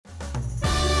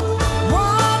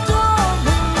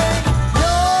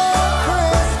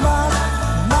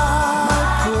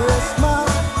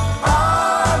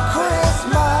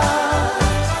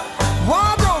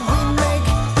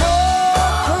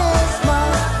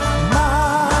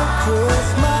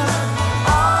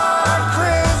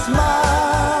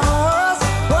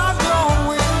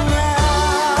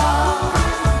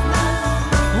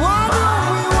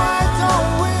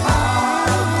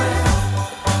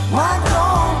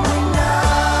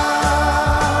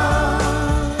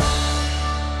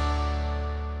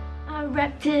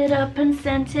up and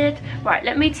scented. Right,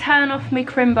 let me turn off my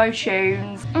Crimbo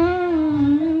tunes.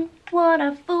 What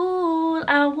a fool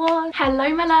I was. Hello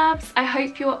my loves, I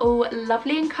hope you're all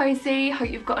lovely and cozy. Hope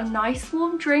you've got a nice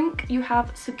warm drink, you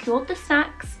have secured the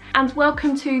snacks, and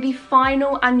welcome to the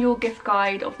final annual gift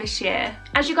guide of this year.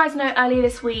 As you guys know, earlier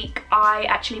this week I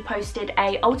actually posted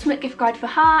a ultimate gift guide for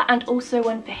her and also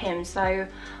one for him, so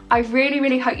I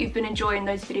really hope you've been enjoying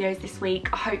those videos this week.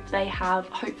 I hope they have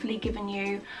hopefully given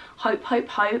you hope.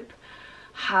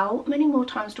 How many more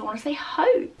times do I want to say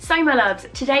hope? So my loves,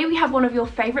 today we have one of your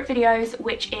favourite videos,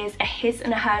 which is a his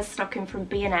and a hers stocking from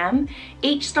B&M.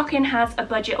 Each stocking has a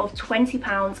budget of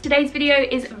 £20. Today's video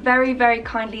is very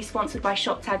kindly sponsored by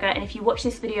Shoptagr, and if you watch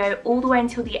this video all the way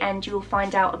until the end, you will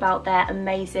find out about their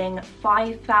amazing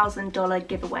 $5,000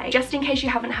 giveaway. Just in case you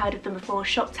haven't heard of them before,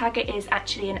 Shoptagr is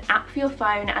actually an app for your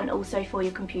phone and also for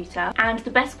your computer. And the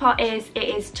best part is it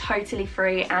is totally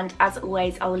free, and as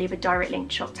always, I will leave a direct link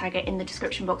to Shoptagr in the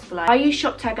description box below. I use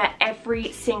Shoptagr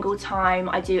every single time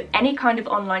I do any kind of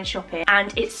online shopping,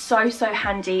 and it's so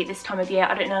handy this time of year.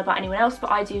 I don't know about anyone else,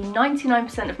 but I do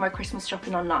 99% of my Christmas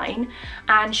shopping online,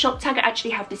 and Shoptagr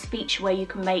actually have this feature where you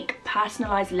can make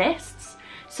personalized lists.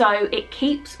 So it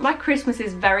keeps my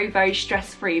Christmases very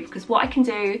stress-free, because what I can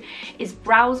do is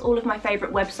browse all of my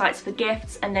favourite websites for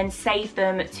gifts and then save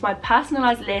them to my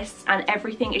personalised lists, and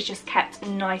everything is just kept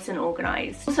nice and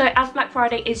organised. Also, as Black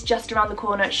Friday is just around the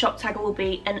corner, Shoptagr will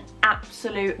be an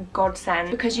absolute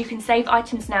godsend, because you can save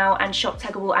items now and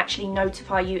Shoptagr will actually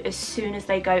notify you as soon as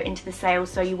they go into the sale,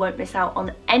 so you won't miss out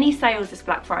on any sales this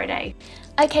Black Friday.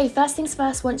 Okay, first things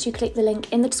first, once you click the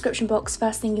link in the description box,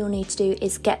 first thing you'll need to do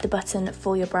is get the button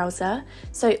for your browser.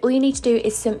 So all you need to do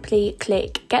is simply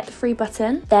click get the free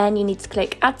button, then you need to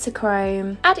click add to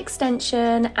Chrome, add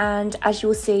extension, and as you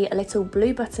will see, a little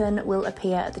blue button will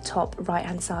appear at the top right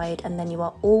hand side, and then you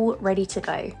are all ready to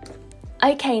go.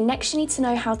 Okay, next you need to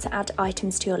know how to add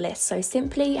items to your list. So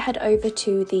simply head over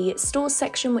to the stores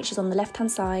section, which is on the left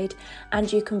hand side,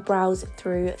 and you can browse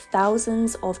through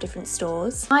thousands of different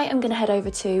stores. I am going to head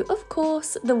over to, of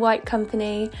course, the White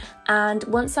Company, and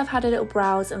once I've had a little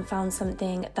browse and found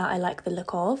something that I like the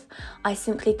look of, I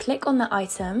simply click on that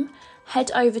item,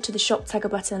 head over to the Shoptagr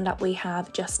button that we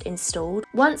have just installed.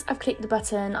 Once I've clicked the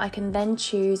button, I can then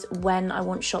choose when I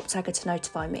want Shoptagr to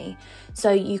notify me.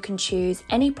 So you can choose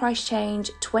any price change,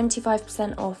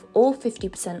 25% off or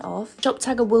 50% off.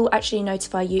 Shoptagr will actually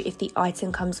notify you if the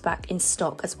item comes back in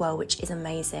stock as well, which is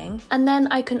amazing. And then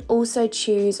I can also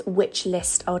choose which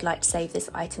list I would like to save this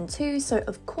item to. So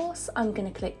of course, I'm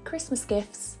going to click Christmas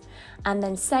gifts and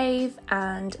then save,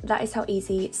 and that is how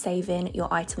easy saving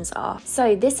your items are.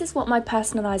 So this is what my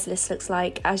personalized list looks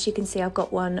like. As you can see, I've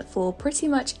got one for pretty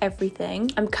much everything.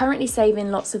 I'm currently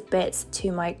saving lots of bits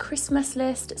to my Christmas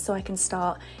list so I can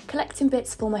start collecting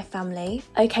bits for my family.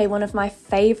 Okay, one of my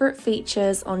favorite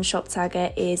features on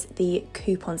Shoptagr is the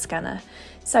coupon scanner.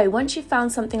 So once you've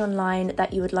found something online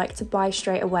that you would like to buy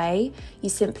straight away, you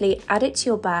simply add it to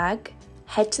your bag,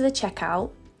 head to the checkout,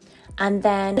 and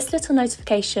then this little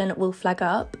notification will flag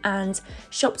up, and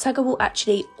Shoptagr will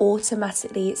actually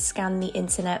automatically scan the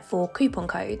internet for coupon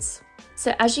codes.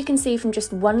 So as you can see, from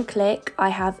just one click, I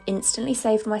have instantly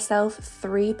saved myself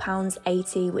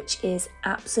 £3.80, which is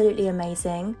absolutely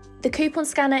amazing. The coupon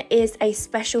scanner is a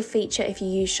special feature if you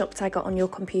use Shoptagr on your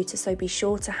computer, so be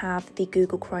sure to have the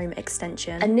Google Chrome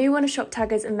extension. A new one of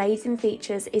Shoptagr's amazing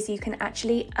features is you can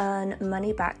actually earn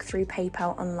money back through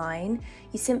PayPal online.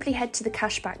 You simply head to the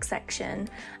cashback section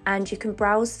and you can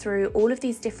browse through all of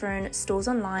these different stores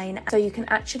online, so you can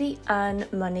actually earn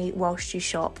money whilst you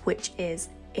shop, which is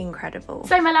incredible.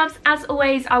 So my loves, as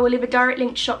always, I will leave a direct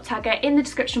link to Shoptagr in the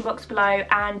description box below,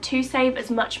 and to save as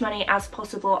much money as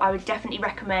possible, I would definitely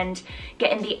recommend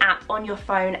getting the app on your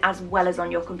phone as well as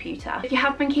on your computer. If you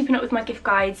have been keeping up with my gift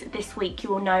guides this week, you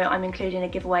will know I'm including a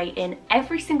giveaway in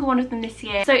every single one of them this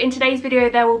year. So in today's video,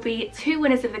 there will be 2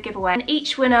 winners of the giveaway, and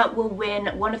each winner will win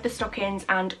one of the stockings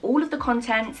and all of the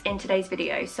contents in today's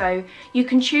video. So you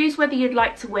can choose whether you'd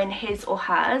like to win his or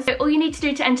hers. So all you need to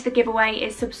do to enter the giveaway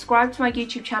is subscribe to my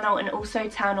YouTube channel and also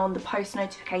turn on the post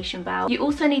notification bell. You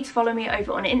also need to follow me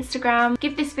over on Instagram,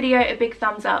 give this video a big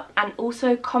thumbs up, and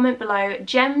also comment below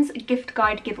Gem's gift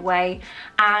guide giveaway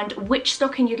and which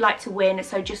stocking you'd like to win,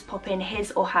 so just pop in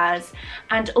his or hers,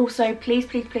 and also please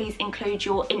include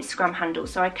your Instagram handle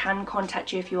so I can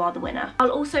contact you if you are the winner. I'll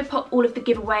also pop all of the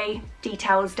giveaway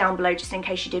details down below just in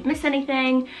case you did miss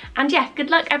anything, and yeah,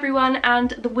 good luck everyone, and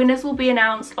the winners will be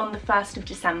announced on the 1st of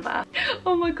December.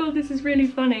 Oh my god, this is really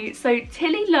funny. So Tilly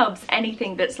Lily loves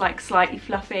anything that's like slightly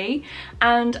fluffy,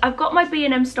 and I've got my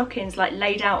B&M stockings like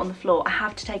laid out on the floor. I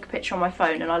have to take a picture on my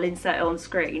phone and I'll insert it on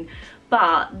screen,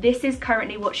 but this is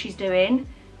currently what she's doing.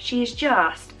 She is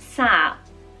just sat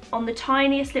on the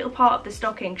tiniest little part of the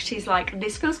stocking. She's like,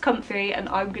 this feels comfy and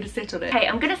I'm gonna sit on it. Okay,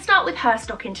 I'm gonna start with her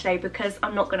stocking today because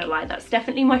I'm not gonna lie, that's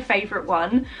definitely my favourite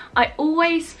one. I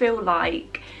always feel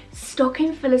like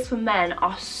stocking fillers for men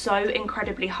are so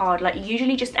incredibly hard. Like, you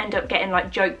usually just end up getting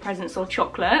like joke presents or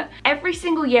chocolate. Every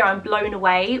single year I'm blown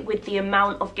away with the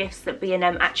amount of gifts that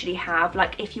B&M actually have.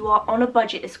 Like, if you are on a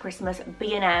budget this Christmas,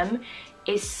 B&M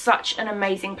is such an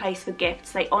amazing place for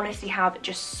gifts. They honestly have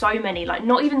just so many, like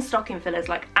not even stocking fillers,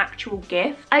 like actual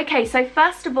gifts. Okay, so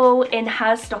first of all, in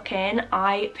her stocking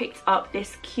I picked up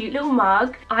this cute little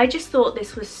mug. I just thought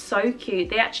this was so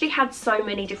cute. They actually had so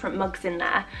many different mugs in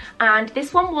there, and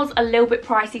this one was a little bit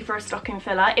pricey for a stocking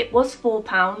filler. It was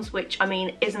 £4, which I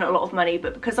mean isn't a lot of money,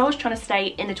 but because I was trying to stay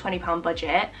in a £20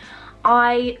 budget,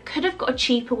 I could have got a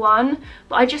cheaper one,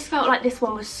 but I just felt like this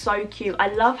one was so cute.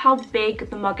 I love how big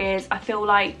the mug is. I feel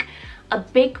like a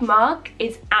big mug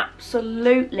is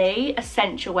absolutely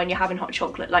essential when you're having hot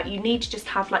chocolate. Like, you need to just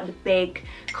have like the big,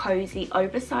 cozy,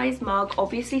 oversized mug,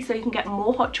 obviously, so you can get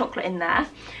more hot chocolate in there.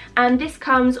 And this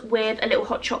comes with a little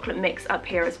hot chocolate mix up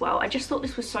here as well. I just thought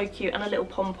this was so cute, and a little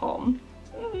pom-pom.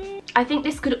 I think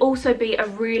this could also be a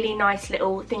really nice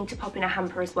little thing to pop in a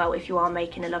hamper as well if you are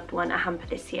making a loved one a hamper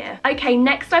this year. Okay,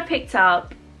 next I picked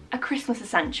up a Christmas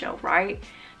essential, right?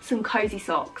 Some cozy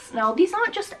socks. Now, these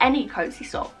aren't just any cozy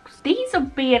socks. These are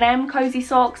B&M cozy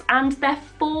socks, and they're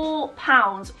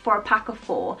 £4 for a pack of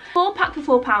 4. 4 pack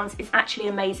for £4 is actually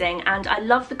amazing, and I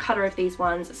love the colour of these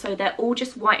ones. So they're all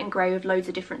just white and grey with loads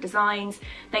of different designs.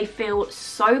 They feel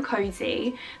so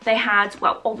cozy. They had,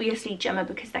 well, obviously Gemma,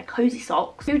 because they're cozy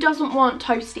socks. Who doesn't want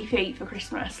toasty feet for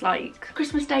Christmas? Like,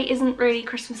 Christmas Day isn't really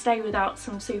Christmas Day without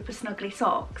some super snuggly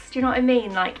socks. Do you know what I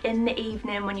mean? Like, in the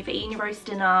evening when you've eaten your roast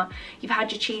dinner, you've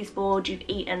had your cheese board, you've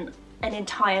eaten an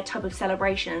entire tub of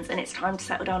celebrations, and it's time to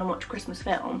settle down and watch a Christmas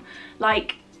film.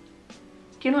 Like,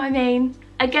 do you know what I mean?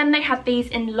 Again, they had these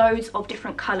in loads of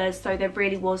different colours, so there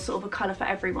really was sort of a colour for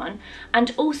everyone.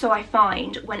 And also I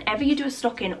find whenever you do a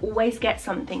stocking, always get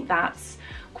something that's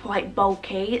quite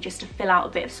bulky just to fill out a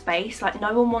bit of space. Like,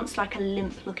 no one wants like a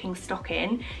limp looking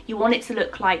stocking. You want it to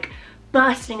look like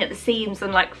bursting at the seams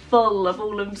and like full of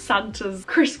all of Santa's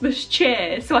Christmas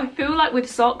cheer. So I feel like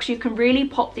with socks you can really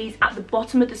pop these at the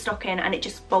bottom of the stocking and it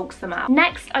just bulks them out.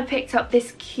 Next, I picked up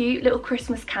this cute little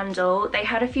Christmas candle. They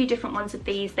had a few different ones of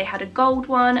these. They had a gold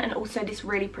one and also this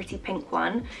really pretty pink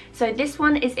one. So this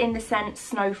one is in the scent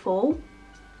Snowfall.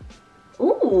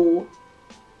 Ooh,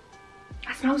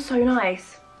 that smells so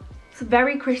nice. It's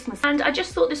very Christmas, and I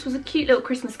just thought this was a cute little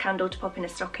Christmas candle to pop in a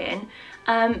stocking.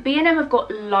 B&M have got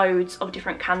loads of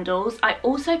different candles. I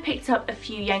also picked up a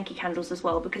few Yankee candles as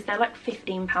well because they're like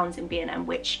 £15 in B&M,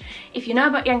 which if you know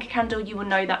about Yankee Candle you will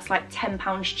know that's like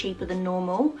 £10 cheaper than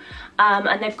normal.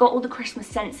 And they've got all the Christmas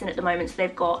scents in at the moment, so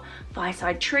they've got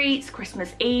Fireside Treats,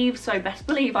 Christmas Eve, so best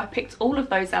believe I picked all of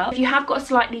those up. If you have got a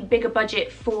slightly bigger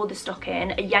budget for the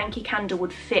stocking, a Yankee candle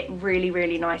would fit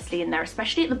really nicely in there,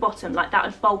 especially at the bottom. Like, that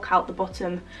would bulk out the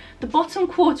bottom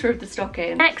quarter of the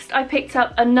stocking. Next, I picked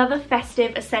up another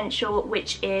festive essential,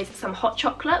 which is some hot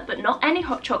chocolate, but not any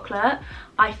hot chocolate.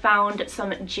 I found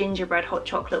some gingerbread hot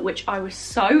chocolate, which I was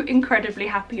so incredibly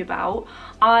happy about.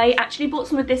 I actually bought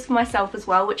some of this for myself as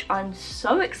well, which I'm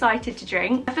so excited to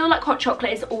drink. I feel like hot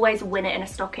chocolate is always a winner in a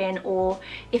stocking, or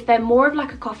if they're more of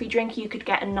like a coffee drink, you could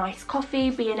get a nice coffee.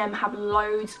 B&M have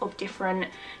loads of different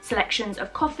selections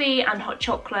of coffee and hot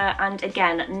chocolate, and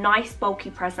again, nice bulky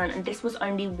present, and this was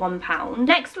only £1.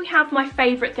 Next, we have my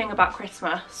favourite thing about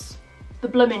Christmas. The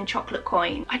bloomin' chocolate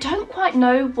coin. I don't quite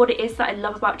know what it is that I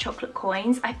love about chocolate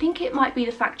coins. I think it might be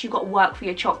the fact you've got to work for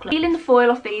your chocolate. Peeling the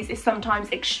foil off these is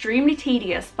sometimes extremely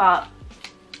tedious, but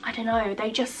I don't know,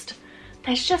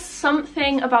 there's just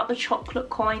something about the chocolate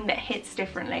coin that hits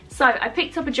differently. So I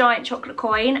picked up a giant chocolate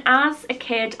coin. As a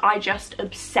kid, I just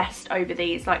obsessed over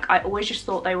these. Like, I always just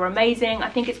thought they were amazing. I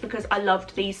think it's because I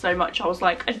loved these so much. I was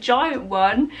like, a giant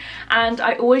one. And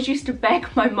I always used to beg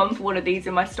my mum for one of these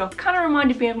in my stock. It kind of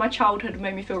reminded me of my childhood and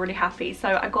made me feel really happy.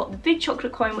 So I got the big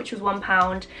chocolate coin, which was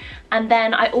 £1. And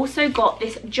then I also got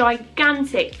this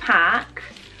gigantic pack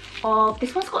of,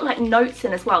 this one's got like notes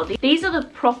in as well. These are the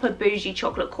proper bougie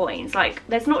chocolate coins. Like,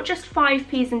 there's not just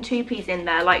 5p's and 2p's in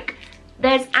there. Like,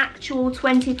 there's actual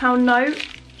 £20 note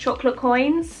chocolate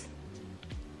coins.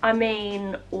 I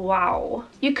mean, wow.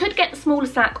 You could get the smaller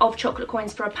sack of chocolate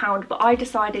coins for £1, but I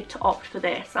decided to opt for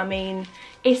this. I mean,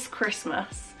 it's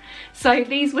Christmas. So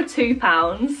these were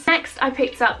 £2. Next I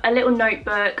picked up a little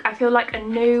notebook. I feel like a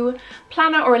new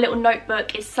planner or a little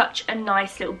notebook is such a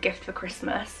nice little gift for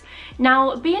Christmas.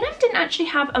 Now B&M didn't actually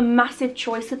have a massive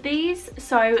choice of these,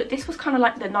 so this was kind of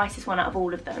like the nicest one out of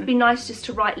all of them. It'd be nice just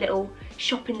to write little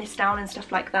shopping lists down and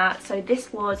stuff like that. So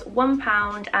this was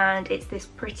 £1 and it's this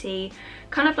pretty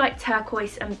kind of like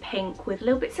turquoise and pink with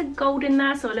little bits of gold in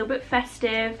there, so a little bit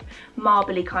festive,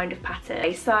 marbly kind of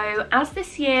pattern. So as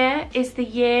this year is the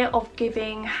year of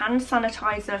giving hand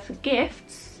sanitizer for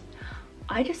gifts,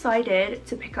 I decided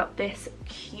to pick up this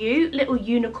cute little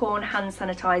unicorn hand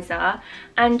sanitizer,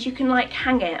 and you can like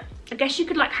hang it. I guess you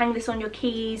could like hang this on your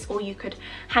keys, or you could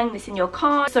hang this in your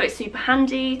car, so it's super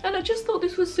handy. And I just thought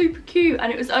this was super cute, and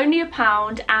it was only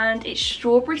 £1 and it's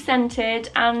strawberry scented,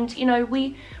 and you know,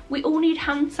 we all need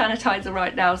hand sanitizer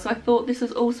right now, so I thought this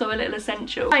was also a little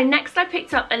essential. So next I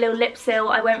picked up a little lip seal.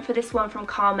 I went for this one from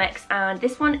Carmex, and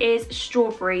this one is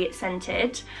strawberry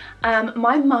scented.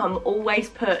 My mum always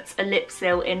puts a lip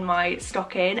seal in my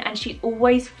stocking, and she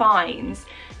always finds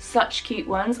such cute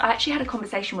ones. I actually had a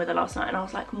conversation with her last night and I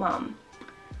was like, Mum,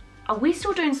 are we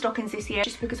still doing stockings this year?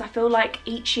 Just because I feel like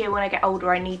each year when I get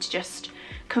older I need to just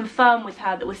confirm with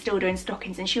her that we're still doing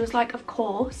stockings, and she was like, of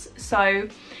course. So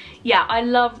yeah, I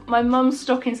love my mum's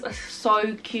stockings. Are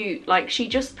so cute. Like, she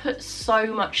just puts so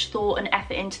much thought and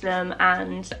effort into them,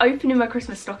 and opening my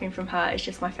Christmas stocking from her is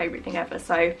just my favorite thing ever.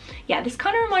 So yeah, this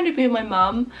kind of reminded me of my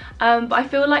mum, but I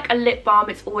feel like a lip balm,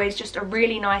 it's always just a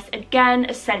really nice, again,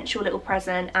 essential little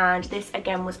present, and this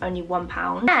again was only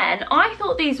 £1. Then I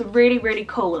thought these were really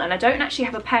cool, and I don't actually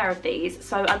have a pair of these,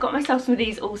 so I got myself some of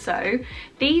these also.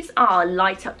 These are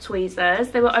light up tweezers.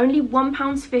 They were only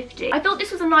 £1.50. I thought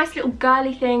this was a nice little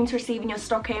girly thing to receive in your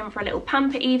stocking for a little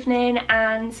pamper evening,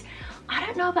 and I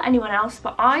don't know about anyone else,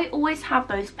 but I always have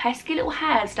those pesky little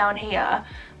hairs down here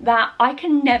that I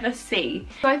can never see.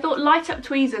 So I thought light up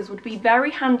tweezers would be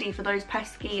very handy for those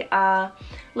pesky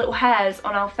little hairs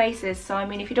on our faces. So I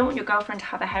mean, if you don't want your girlfriend to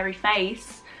have a hairy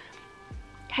face,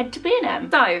 head to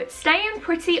B&M. So staying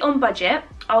pretty on budget,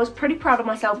 I was pretty proud of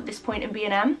myself at this point in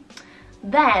B&M.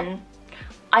 Then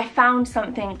I found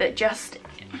something that just,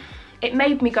 it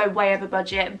made me go way over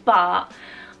budget, but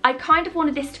I kind of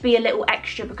wanted this to be a little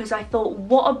extra because I thought,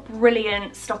 what a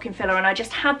brilliant stocking filler, and I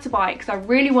just had to buy it because I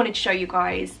really wanted to show you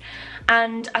guys.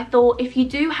 And I thought, if you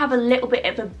do have a little bit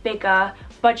of a bigger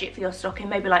budget for your stocking,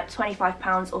 maybe like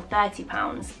 £25 or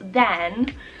 £30,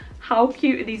 then how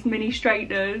cute are these mini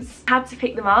straighteners? Had to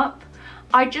pick them up.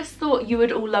 I just thought you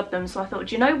would all love them, so I thought,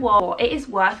 do you know what? It is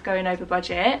worth going over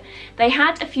budget. They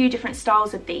had a few different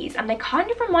styles of these, and they kind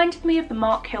of reminded me of the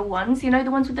Mark Hill ones, you know, the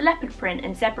ones with the leopard print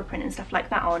and zebra print and stuff like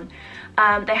that on.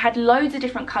 They had loads of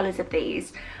different colours of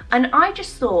these, and I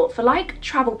just thought, for like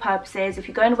travel purposes, if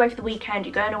you're going away for the weekend,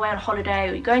 you're going away on holiday,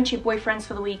 or you're going to your boyfriend's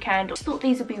for the weekend, I just thought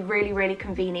these would be really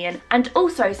convenient. And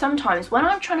also, sometimes when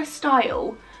I'm trying to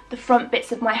style the front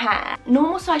bits of my hair,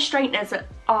 normal size straighteners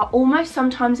are almost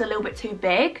sometimes a little bit too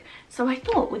big, so I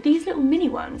thought with these little mini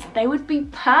ones they would be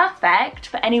perfect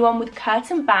for anyone with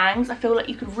curtain bangs. I feel like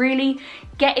you could really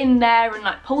get in there and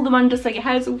like pull them under so your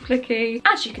hair's all flicky.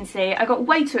 As you can see, I got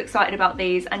way too excited about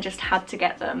these and just had to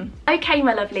get them. Okay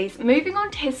my lovelies, moving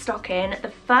on to his stocking,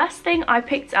 the first thing I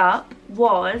picked up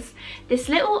was this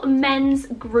little men's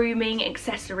grooming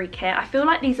accessory kit. I feel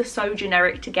like these are so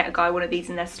generic to get a guy one of these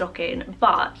in their stocking,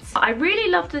 but I really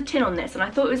loved the tin on this and I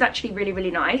thought it was actually really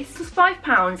nice. This was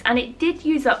 £5 and it did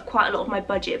use up quite a lot of my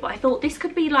budget, but I thought this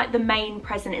could be like the main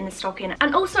present in the stocking.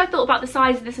 And also I thought about the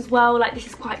size of this as well, like this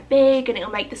is quite big and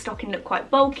it'll make the stocking look quite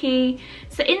bulky.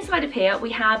 So inside of here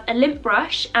we have a lint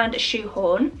brush and a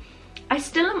shoehorn. I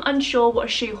still am unsure what a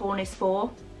shoehorn is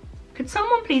for. Could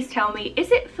someone please tell me,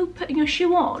 is it for putting your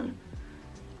shoe on?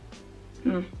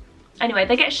 Anyway,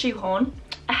 they get a shoehorn,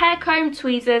 a hair comb,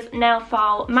 tweezers, nail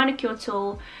file, manicure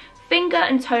tool, finger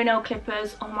and toenail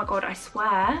clippers. Oh my god, I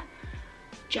swear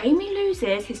Jamie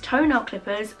loses his toenail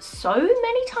clippers so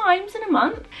many times in a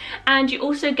month. And you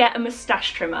also get a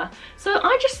moustache trimmer. So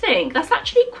I just think that's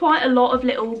actually quite a lot of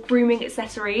little grooming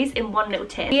accessories in one little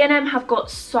tin. B&M have got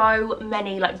so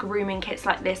many like grooming kits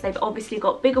like this. They've obviously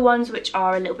got bigger ones which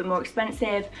are a little bit more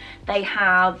expensive. They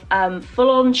have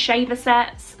full-on shaver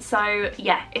sets. So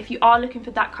yeah, if you are looking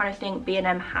for that kind of thing,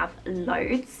 B&M have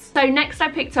loads. So next I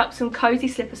picked up some cozy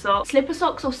slipper socks. Slipper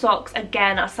socks or socks,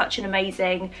 again, are such an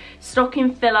amazing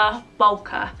stocking filler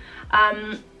bulker.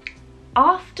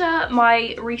 After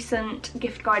my recent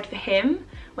gift guide for him,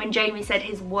 when Jamie said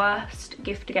his worst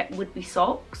gift to get would be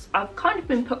socks, I've kind of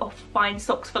been put off buying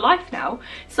socks for life now.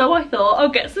 So I thought I'll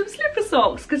get some slipper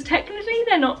socks because technically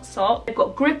they're not socks. They've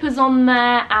got grippers on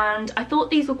there and I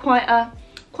thought these were quite a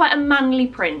quite a manly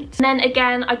print. And then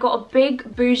again, I got a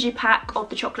big bougie pack of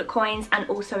the chocolate coins and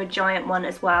also a giant one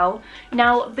as well.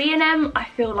 Now B&M I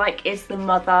feel like is the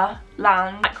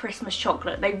motherland at Christmas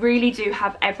chocolate. They really do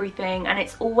have everything, and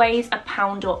it's always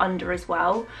 £1 or under as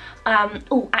well.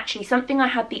 Oh, actually something I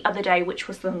had the other day which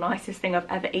was the nicest thing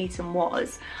I've ever eaten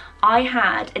was I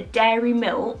had a dairy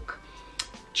milk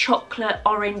chocolate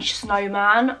orange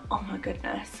snowman. Oh my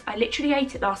goodness, I literally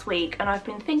ate it last week and I've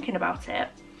been thinking about it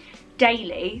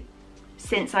daily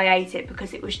since I ate it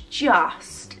because it was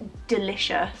just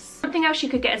delicious. Something else you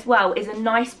could get as well is a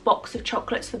nice box of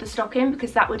chocolates for the stocking,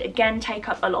 because that would again take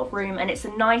up a lot of room, and it's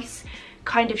a nice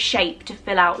kind of shape to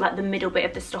fill out like the middle bit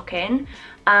of the stocking.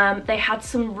 They had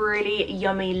some really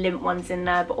yummy Lindt ones in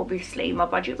there, but obviously my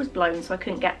budget was blown so I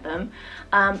couldn't get them.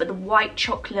 But the white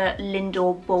chocolate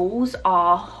Lindor balls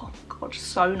are, oh god,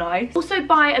 so nice. Also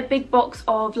buy a big box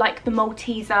of like the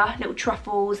Malteser little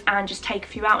truffles and just take a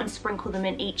few out and sprinkle them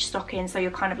in each stocking, so you're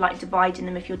kind of like dividing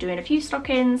them if you're doing a few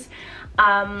stockings.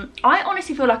 I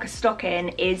honestly feel like a stocking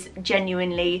is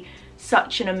genuinely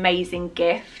such an amazing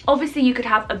gift. Obviously you could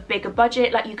have a bigger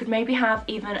budget, like you could maybe have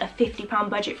even a £50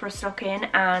 budget for a stocking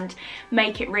and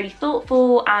make it really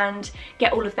thoughtful and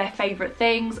get all of their favourite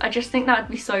things. I just think that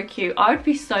would be so cute. I would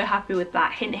be so happy with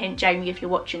that. Hint hint, Jamie, if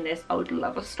you're watching this, I would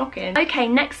love a stocking. Okay,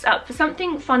 next up, for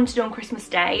something fun to do on Christmas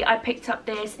Day, I picked up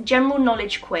this general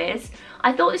knowledge quiz.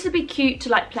 I thought this would be cute to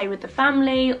like play with the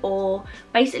family, or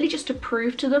basically just to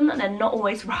prove to them that they're not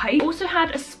always right. Also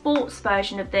had a sports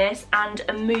version of this and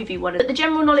a movie one. But the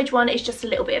general knowledge one is just a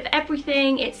little bit of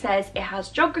everything. It says it has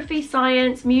geography,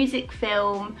 science, music,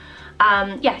 film.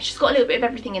 Yeah, it's just got a little bit of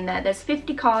everything in there. There's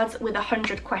 50 cards with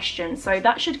 100 questions, so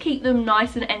that should keep them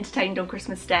nice and entertained on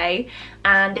Christmas Day.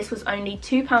 And this was only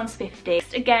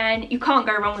 £2.50. Again, you can't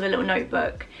go wrong with a little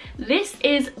notebook. This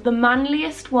is the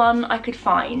manliest one I could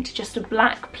find, just a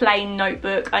black plain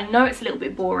notebook. I know it's a little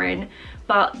bit boring,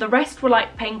 but the rest were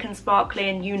like pink and sparkly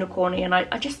and unicorny, and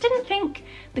I just didn't think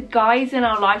the guys in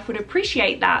our life would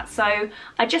appreciate that. So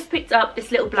I just picked up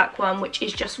this little black one, which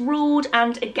is just ruled,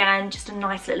 and again, just a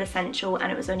nice little essential,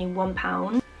 and it was only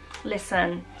 £1.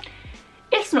 Listen,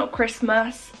 it's not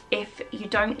Christmas if you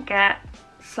don't get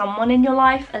someone in your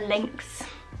life a Lynx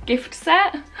gift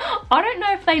set. I don't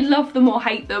know if they love them or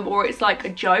hate them, or it's like a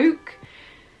joke,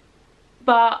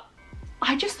 but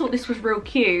I just thought this was real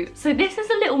cute. So this is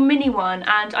a little mini one,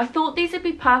 and I thought these would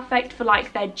be perfect for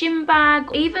like their gym bag,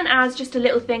 even as just a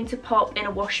little thing to pop in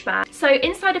a wash bag. So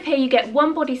inside of here you get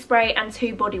 1 body spray and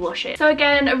 2 body washes. So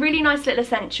again, a really nice little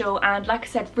essential, and like I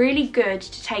said, really good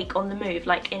to take on the move,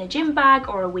 like in a gym bag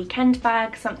or a weekend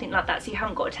bag, something like that, so you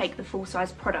haven't got to take the full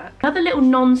size product. Another little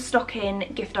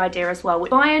non-stocking gift idea as well,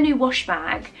 buy a new wash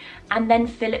bag and then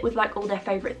fill it with like all their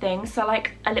favourite things. So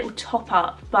like a little top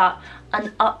up, but an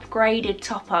upgraded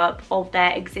top up of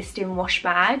their existing wash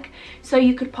bag. So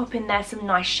you could pop in there some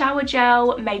nice shower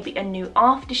gel, maybe a new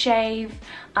aftershave,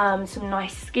 some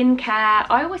nice skincare.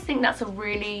 I always think that's a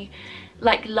really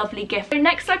like lovely gift. So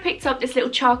next I picked up this little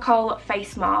charcoal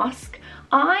face mask.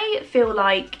 I feel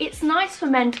like it's nice for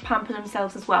men to pamper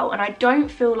themselves as well, and I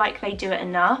don't feel like they do it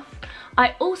enough.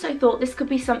 I also thought this could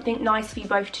be something nice for you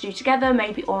both to do together,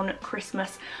 maybe on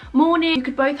Christmas morning. You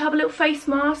could both have a little face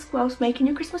mask whilst making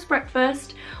your Christmas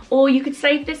breakfast, or you could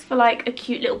save this for like a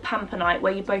cute little pamper night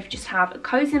where you both just have a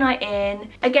cozy night in.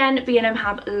 Again, B&M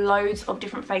have loads of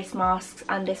different face masks,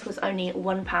 and this was only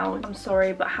 £1. I'm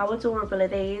sorry, but how adorable are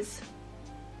these?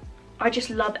 I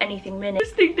just love anything mini. I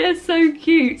just think they're so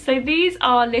cute. So these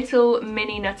are little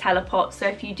mini Nutella pots. So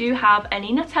if you do have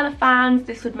any Nutella fans,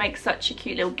 this would make such a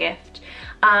cute little gift.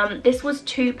 This was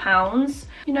 £2.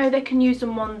 You know, they can use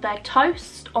them on their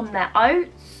toast, on their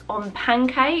oats, on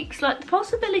pancakes. Like, the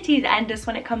possibilities are endless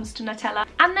when it comes to Nutella.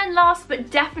 And then last but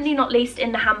definitely not least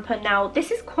in the hamper, now this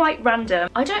is quite random.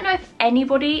 I don't know if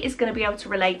anybody is going to be able to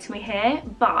relate to me here,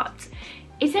 but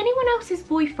is anyone else's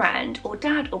boyfriend or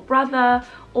dad or brother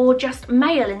or just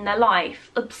male in their life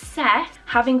obsessed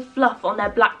having fluff on their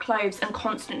black clothes and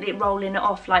constantly rolling it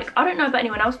off? Like, I don't know about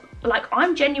anyone else, but like,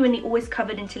 I'm genuinely always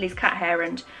covered in Tilly's cat hair,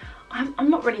 and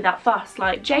I'm not really that fussed.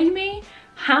 Like, Jamie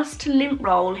has to lint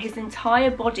roll his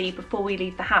entire body before we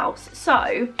leave the house.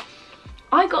 So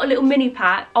I got a little mini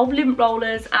pack of lint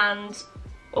rollers, and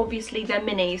obviously they're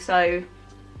mini, so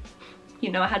you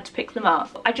know, I had to pick them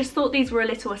up. I just thought these were a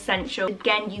little essential.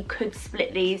 Again, you could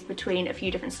split these between a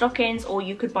few different stockings, or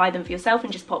you could buy them for yourself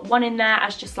and just pop one in there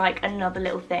as just like another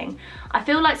little thing. I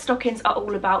feel like stockings are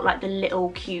all about like the little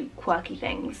cute quirky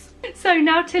things. So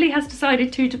now Tilly has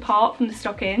decided to depart from the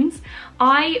stockings.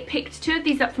 I picked 2 of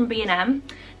these up from B&M.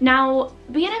 Now,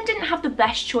 B&M didn't have the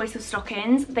best choice of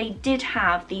stockings. They did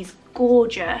have these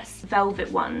gorgeous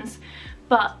velvet ones,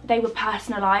 but they were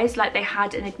personalised, like they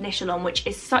had an initial on, which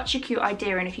is such a cute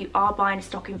idea, and if you are buying a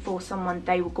stocking for someone,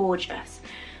 they were gorgeous.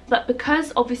 But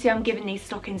because obviously I'm giving these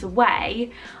stockings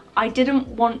away, I didn't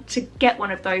want to get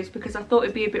one of those because I thought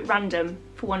it'd be a bit random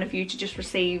for one of you to just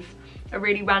receive a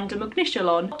really random initial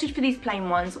on. I opted for these plain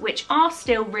ones, which are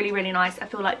still really, really nice. I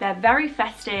feel like they're very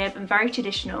festive and very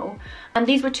traditional. And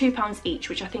these were £2 each,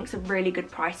 which I think is a really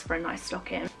good price for a nice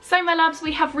stocking. So my loves,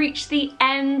 we have reached the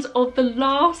end of the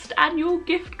last annual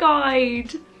gift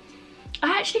guide.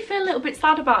 I actually feel a little bit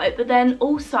sad about it, but then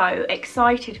also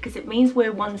excited because it means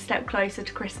we're one step closer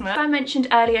to Christmas. As I mentioned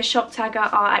earlier,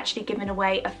 Shoptagr are actually giving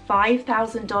away a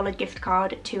 $5,000 gift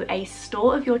card to a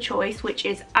store of your choice, which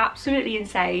is absolutely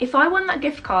insane. If I won that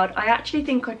gift card, I actually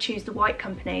think I'd choose the White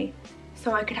Company,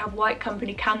 so I could have White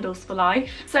Company candles for life.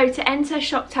 So to enter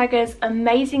Shoptagr's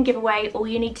amazing giveaway, all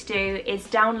you need to do is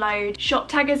download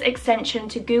Shoptagr's extension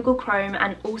to Google Chrome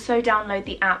and also download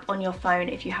the app on your phone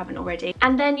if you haven't already.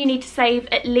 And then you need to save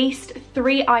at least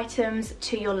 3 items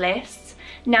to your lists.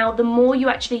 Now, the more you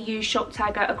actually use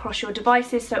Shoptagr across your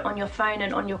devices, so on your phone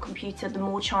and on your computer, the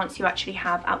more chance you actually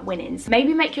have at winnings.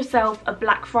 Maybe make yourself a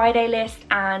Black Friday list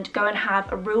and go and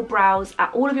have a real browse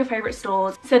at all of your favourite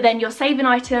stores. So then you're saving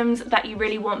items that you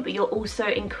really want, but you're also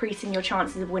increasing your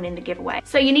chances of winning the giveaway.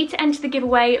 So you need to enter the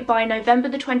giveaway by November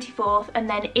the 24th, and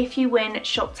then if you win,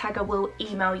 Shoptagr will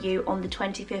email you on the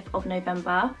 25th of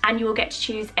November, and you will get to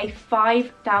choose a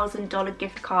 $5,000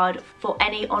 gift card for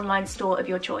any online store of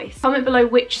your choice. Comment below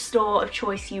which store of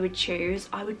choice you would choose.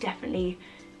 I would definitely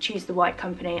choose the White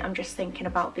Company. I'm just thinking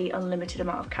about the unlimited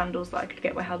amount of candles that I could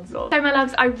get my hands on. So my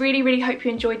loves, I really, really hope you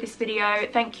enjoyed this video.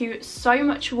 Thank you so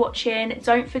much for watching.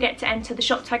 Don't forget to enter the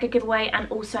Shoptagr giveaway and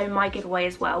also my giveaway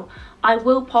as well. I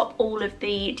will pop all of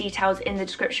the details in the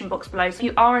description box below. So if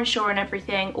you are unsure on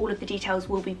everything, all of the details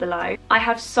will be below. I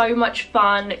have so much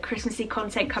fun Christmassy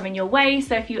content coming your way,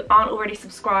 so if you aren't already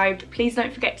subscribed, please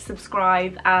don't forget to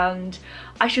subscribe, and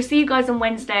I shall see you guys on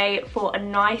Wednesday for a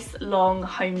nice long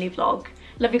homely vlog.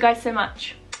 Love you guys so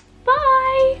much.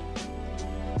 Bye!